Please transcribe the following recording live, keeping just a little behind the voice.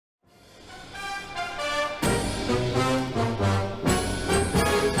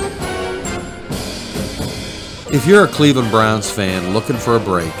If you're a Cleveland Browns fan looking for a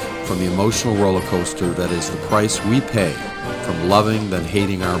break from the emotional roller coaster that is the price we pay from loving then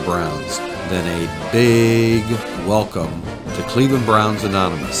hating our Browns, then a big welcome to Cleveland Browns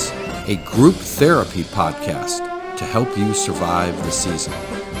Anonymous, a group therapy podcast to help you survive the season.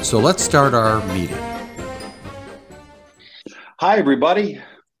 So let's start our meeting. Hi, everybody.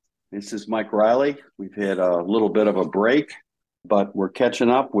 This is Mike Riley. We've had a little bit of a break, but we're catching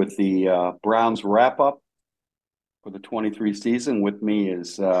up with the Browns wrap-up for the 23 season. With me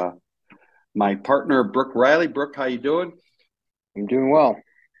is my partner, Brook Riley. Brook, how you doing? I'm doing well.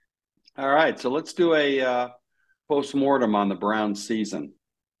 All right, so let's do a post-mortem on the Browns season.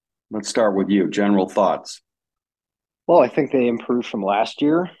 Let's start with you. General thoughts. Well, I think they improved from last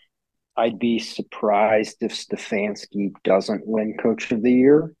year. I'd be surprised if Stefanski doesn't win Coach of the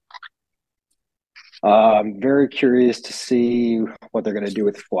Year. I'm very curious to see what they're going to do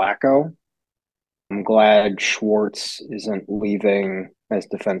with Flacco. I'm glad Schwartz isn't leaving as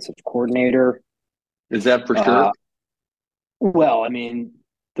defensive coordinator. Is that for sure? Well, I mean,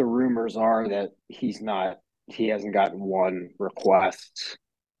 the rumors are that he hasn't gotten one request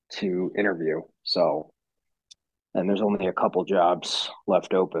to interview. So, and there's only a couple jobs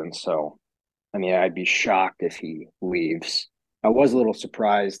left open. So, I mean, I'd be shocked if he leaves. I was a little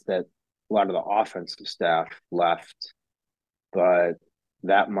surprised that a lot of the offensive staff left, but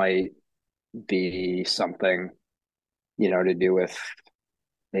that might be something, to do with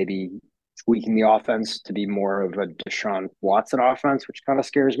maybe tweaking the offense to be more of a Deshaun Watson offense, which kind of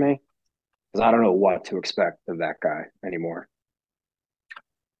scares me because I don't know what to expect of that guy anymore.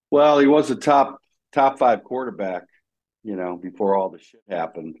 Well, he was a top five quarterback, before all the shit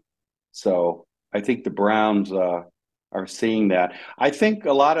happened. So I think the Browns are seeing that. I think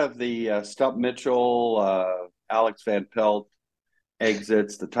a lot of the Stump Mitchell, Alex Van Pelt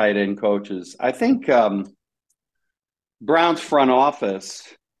exits, the tight end coaches. I think Browns front office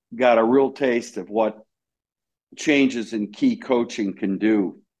got a real taste of what changes in key coaching can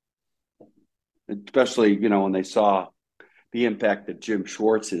do, especially, when they saw the impact that Jim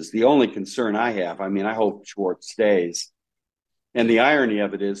Schwartz is. The only concern I have, I hope Schwartz stays. And the irony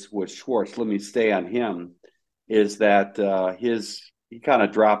of it is with Schwartz, let me stay on him, is that he kind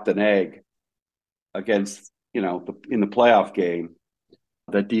of dropped an egg against, in the playoff game.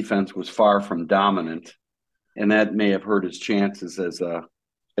 That defense was far from dominant, and that may have hurt his chances as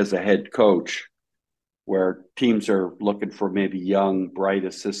a head coach, where teams are looking for maybe young, bright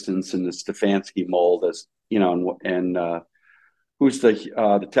assistants in the Stefanski mold, as and who's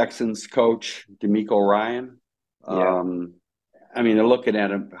the Texans coach, DeMeco Ryan. Yeah. They're looking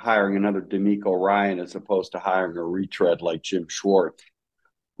at him hiring another DeMeco Ryan as opposed to hiring a retread like Jim Schwartz,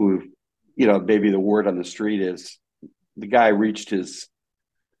 who, maybe the word on the street is the guy reached his.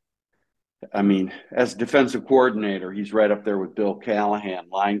 As defensive coordinator, he's right up there with Bill Callahan,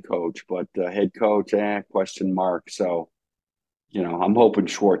 line coach, but head coach, question mark. So, I'm hoping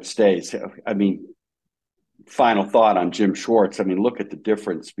Schwartz stays. Final thought on Jim Schwartz. Look at the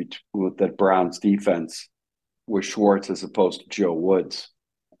difference with that Browns defense with Schwartz as opposed to Joe Woods.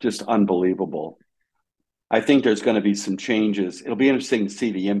 Just unbelievable. I think there's going to be some changes. It'll be interesting to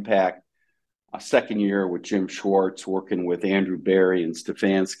see the impact. A second year with Jim Schwartz working with Andrew Berry and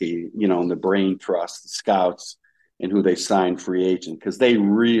Stefanski, and the brain trust, the scouts, and who they signed free agent. Because they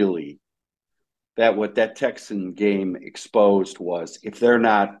really, what that Texan game exposed was, if they're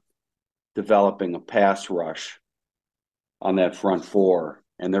not developing a pass rush on that front four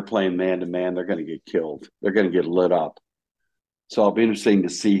and they're playing man-to-man, they're going to get killed. They're going to get lit up. So it'll be interesting to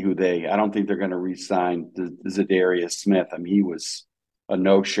see I don't think they're going to re-sign Zadarius Smith. He was a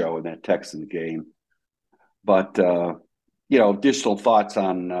no-show in that Texans game. But, additional thoughts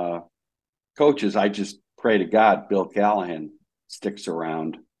on coaches. I just pray to God Bill Callahan sticks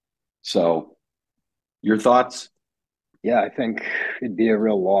around. So your thoughts? Yeah, I think it'd be a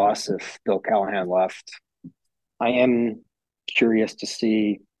real loss if Bill Callahan left. I am curious to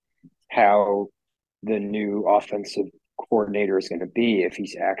see how the new offensive coordinator is going to be, if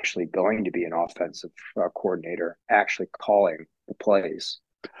he's actually going to be an offensive coordinator, actually calling the plays.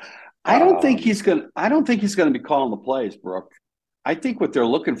 I don't think he's going to be calling the plays, Brooke. I think what they're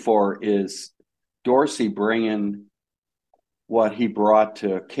looking for is Dorsey bringing what he brought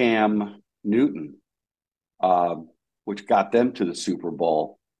to Cam Newton, which got them to the Super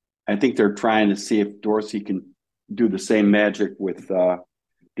Bowl. I think they're trying to see if Dorsey can do the same magic with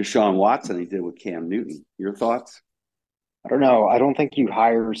Deshaun Watson he did with Cam Newton. Your thoughts? I don't know. I don't think you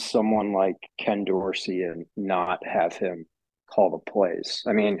hire someone like Ken Dorsey and not have him call the plays.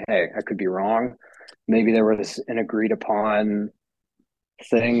 Hey, I could be wrong. Maybe there was an agreed upon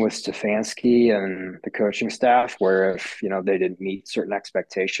thing with Stefanski and the coaching staff, where if they didn't meet certain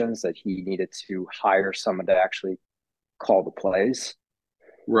expectations, that he needed to hire someone to actually call the plays.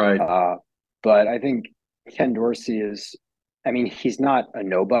 Right. But I think Ken Dorsey is. I mean, he's not a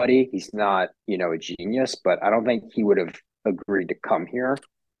nobody. He's not a genius, but I don't think he would have agreed to come here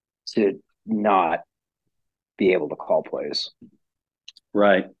to not be able to call plays.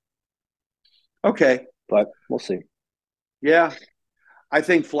 Right. Okay. But we'll see. Yeah. I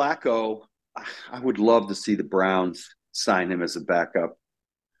think Flacco, I would love to see the Browns sign him as a backup.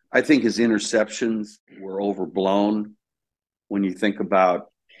 I think his interceptions were overblown. When you think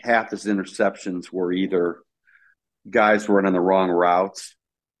about half his interceptions were either guys running the wrong routes,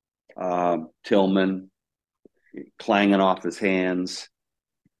 Tillman clanging off his hands,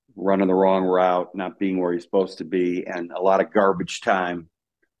 running the wrong route, not being where he's supposed to be, and a lot of garbage time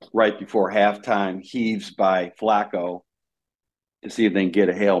right before halftime heaves by Flacco to see if they can get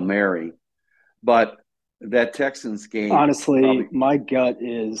a Hail Mary. But that Texans game, honestly, my gut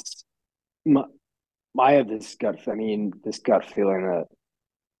is I have this gut feeling that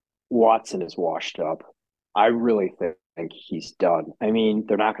Watson is washed up. I really think he's done. I mean,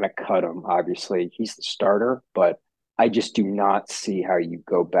 they're not going to cut him, obviously. He's the starter, but I just do not see how you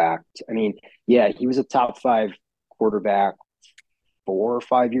go back. I mean, yeah, he was a top 5 quarterback 4 or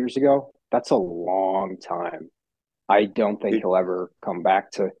 5 years ago. That's a long time. I don't think he'll ever come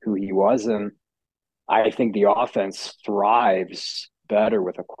back to who he was. And I think the offense thrives better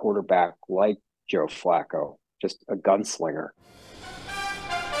with a quarterback like Joe Flacco, just a gunslinger.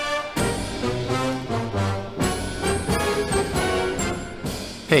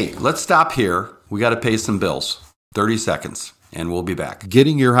 Hey, let's stop here. We got to pay some bills. 30 seconds, and we'll be back.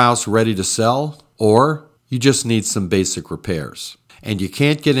 Getting your house ready to sell, or you just need some basic repairs, and you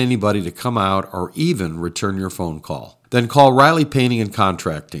can't get anybody to come out or even return your phone call. Then call Riley Painting and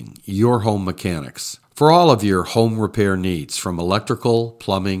Contracting, your home mechanics, for all of your home repair needs, from electrical,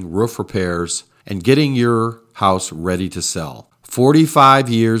 plumbing, roof repairs, and getting your house ready to sell. 45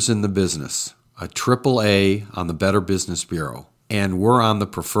 years in the business, a AAA on the Better Business Bureau, and we're on the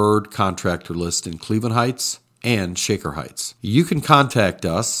preferred contractor list in Cleveland Heights and Shaker Heights. You can contact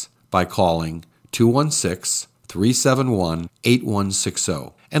us by calling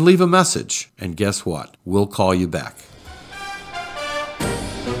 216-371-8160 and leave a message, and guess what? We'll call you back.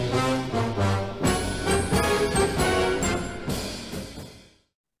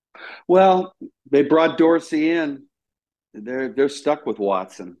 Well, they brought Dorsey in. They're stuck with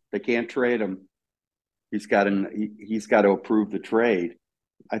Watson. They can't trade him. He's got to approve the trade.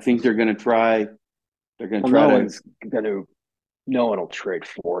 I think they're going to try. They're going to try. No one will trade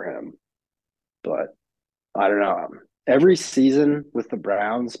for him. But I don't know. Every season with the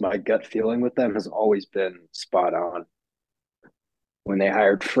Browns, my gut feeling with them has always been spot on. When they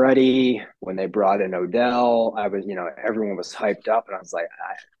hired Freddie, when they brought in Odell, everyone was hyped up, and I was like,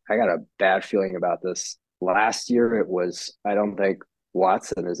 I got a bad feeling about this. Last year, I don't think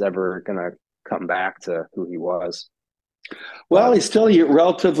Watson is ever going to come back to who he was. Well, he's still a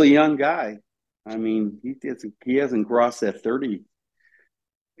relatively young guy. I mean, he hasn't crossed that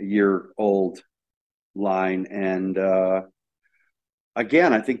 30-year-old line. And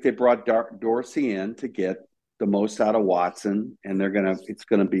again, I think they brought Dorsey in to get the most out of Watson, and it's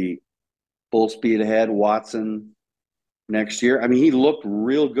gonna be full speed ahead Watson next year. I mean, he looked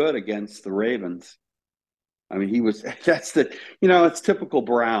real good against the Ravens. I mean, it's typical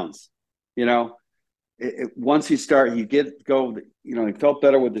Browns. Once he felt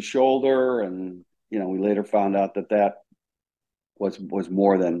better with the shoulder, and we later found out that was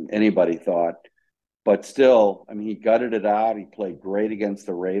more than anybody thought. But still, I mean, he gutted it out. He played great against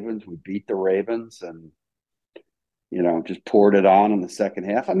the Ravens. We beat the Ravens, and just poured it on in the second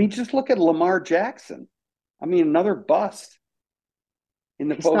half. I mean, just look at Lamar Jackson. I mean, another bust in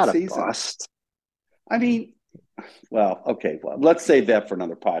the postseason. He's not a bust. I mean, well, okay. Well, let's save that for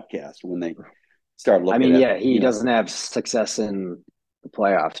another podcast when they start looking. I mean, he doesn't have success in the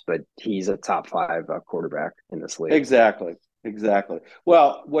playoffs, but he's a top 5 quarterback in this league. Exactly.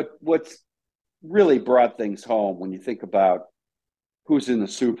 Well, what's really brought things home when you think about who's in the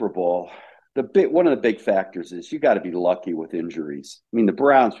Super Bowl, one of the big factors is you got to be lucky with injuries. I mean, the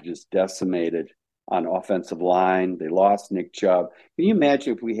Browns were just decimated on offensive line. They lost Nick Chubb. Can you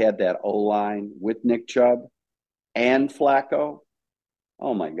imagine if we had that O-line with Nick Chubb and Flacco?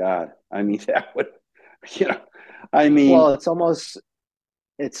 Oh my God. I mean, that would, well, it's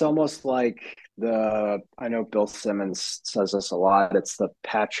almost like I know Bill Simmons says this a lot. It's the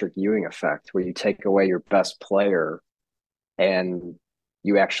Patrick Ewing effect, where you take away your best player and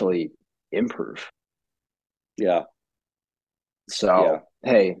you actually improve. Yeah. So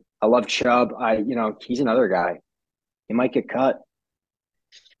Hey, I love Chubb. He's another guy. He might get cut,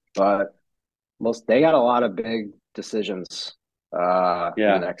 but they got a lot of big decisions in the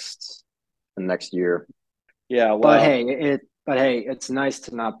Yeah. next year. Yeah. But Well, hey, it's nice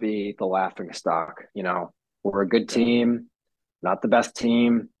to not be the laughing stock. We're a good yeah, team, not the best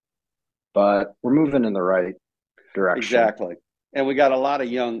team, but we're moving in the right direction. exactly. And we got a lot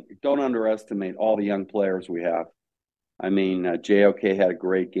of young, don't underestimate all the young players we have. I mean, JOK had a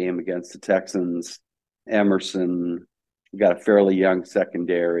great game against the Texans. Emerson, we got a fairly young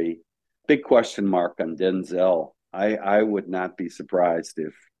secondary. Big question mark on Denzel. I would not be surprised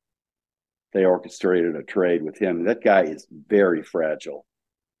if they orchestrated a trade with him. That guy is very fragile.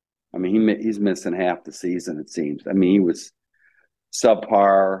 I mean, he's missing half the season, it seems. I mean, he was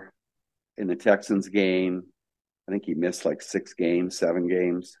subpar in the Texans game. I think he missed like 7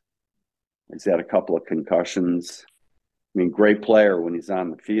 games. He's had a couple of concussions. I mean, great player when he's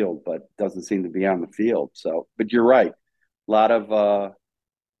on the field, but doesn't seem to be on the field. So, but you're right. A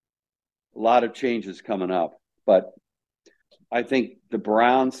lot of changes coming up. But I think the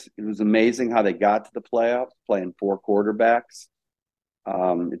Browns, it was amazing how they got to the playoffs playing 4 quarterbacks.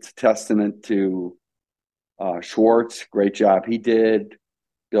 It's a testament to Schwartz. Great job he did.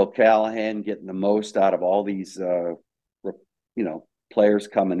 Bill Callahan getting the most out of all these, players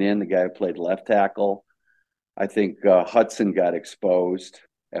coming in. The guy who played left tackle. I think Hudson got exposed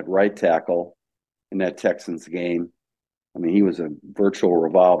at right tackle in that Texans game. I mean, he was a virtual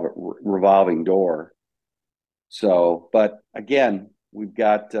revolving door. So, but again, we've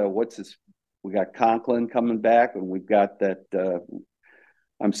got we got Conklin coming back, and we've got that. The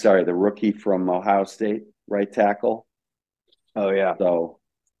rookie from Ohio State, right tackle. Oh yeah. So,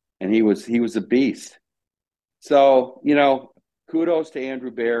 and he was a beast. So, kudos to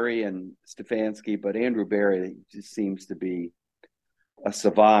Andrew Berry and Stefanski, but Andrew Berry just seems to be a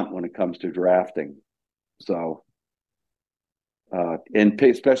savant when it comes to drafting. So, and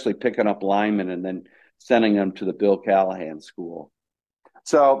especially picking up linemen and then sending them to the Bill Callahan school.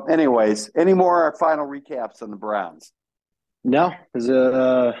 So, anyways, any more final recaps on the Browns? No,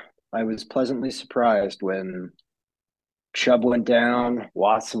 I was pleasantly surprised when Chubb went down,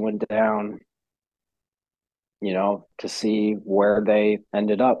 Watson went down, to see where they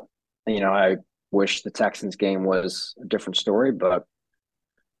ended up. I wish the Texans game was a different story, but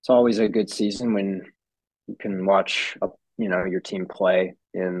it's always a good season when you can watch, your team play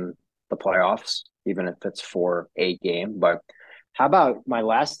in the playoffs, even if it's for a game. But how about my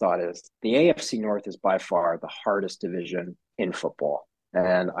last thought is the AFC North is by far the hardest division in football.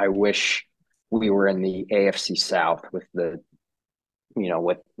 And I wish we were in the AFC South with the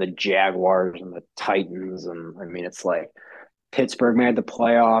Jaguars and the Titans. And I mean, it's like Pittsburgh made the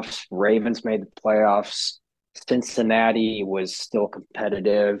playoffs, Ravens made the playoffs. Cincinnati was still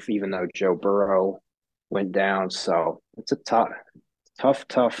competitive, even though Joe Burrow went down. So it's a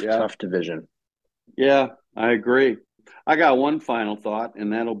tough division. Yeah, I agree. I got one final thought,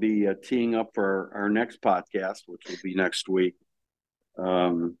 and that'll be teeing up for our next podcast, which will be next week,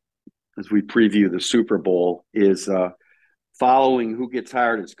 as we preview the Super Bowl, is following who gets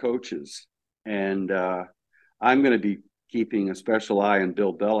hired as coaches. And I'm going to be keeping a special eye on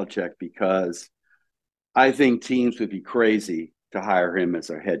Bill Belichick because I think teams would be crazy to hire him as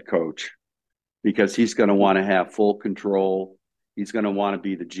a head coach because he's going to want to have full control. He's going to want to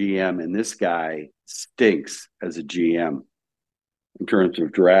be the GM, and this guy stinks as a GM in terms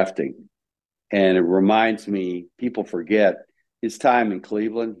of drafting. And it reminds me, people forget his time in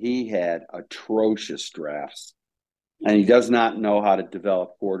Cleveland, he had atrocious drafts, and he does not know how to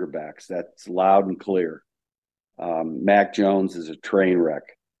develop quarterbacks. That's loud and clear. Mac Jones is a train wreck.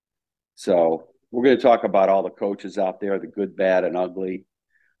 So we're going to talk about all the coaches out there, the good, bad, and ugly.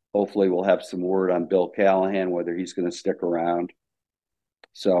 Hopefully we'll have some word on Bill Callahan, whether he's going to stick around.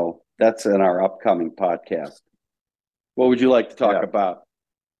 So that's in our upcoming podcast. What would you like to talk about,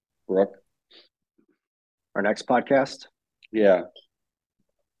 Brook? Our next podcast? Yeah.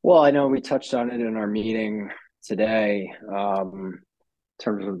 Well, I know we touched on it in our meeting today. In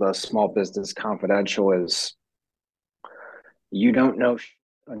terms of the Small Business Confidential, is you don't know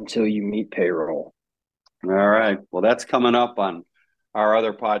until you meet payroll. All right. Well, that's coming up on our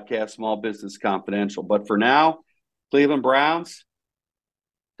other podcast, Small Business Confidential. But for now, Cleveland Browns,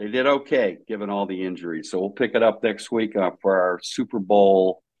 they did okay given all the injuries. So we'll pick it up next week for our Super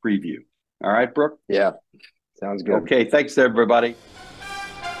Bowl preview. All right, Brook? Yeah. Sounds good. Okay. Thanks, everybody.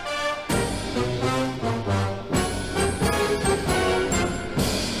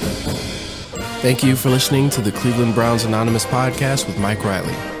 Thank you for listening to the Cleveland Browns Anonymous podcast with Mike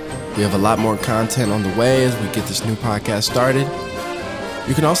Riley. We have a lot more content on the way as we get this new podcast started.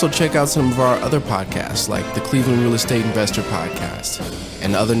 You can also check out some of our other podcasts like the Cleveland Real Estate Investor Podcast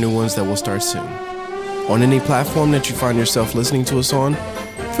and other new ones that will start soon. On any platform that you find yourself listening to us on,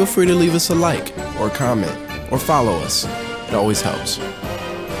 feel free to leave us a like or comment or follow us. It always helps.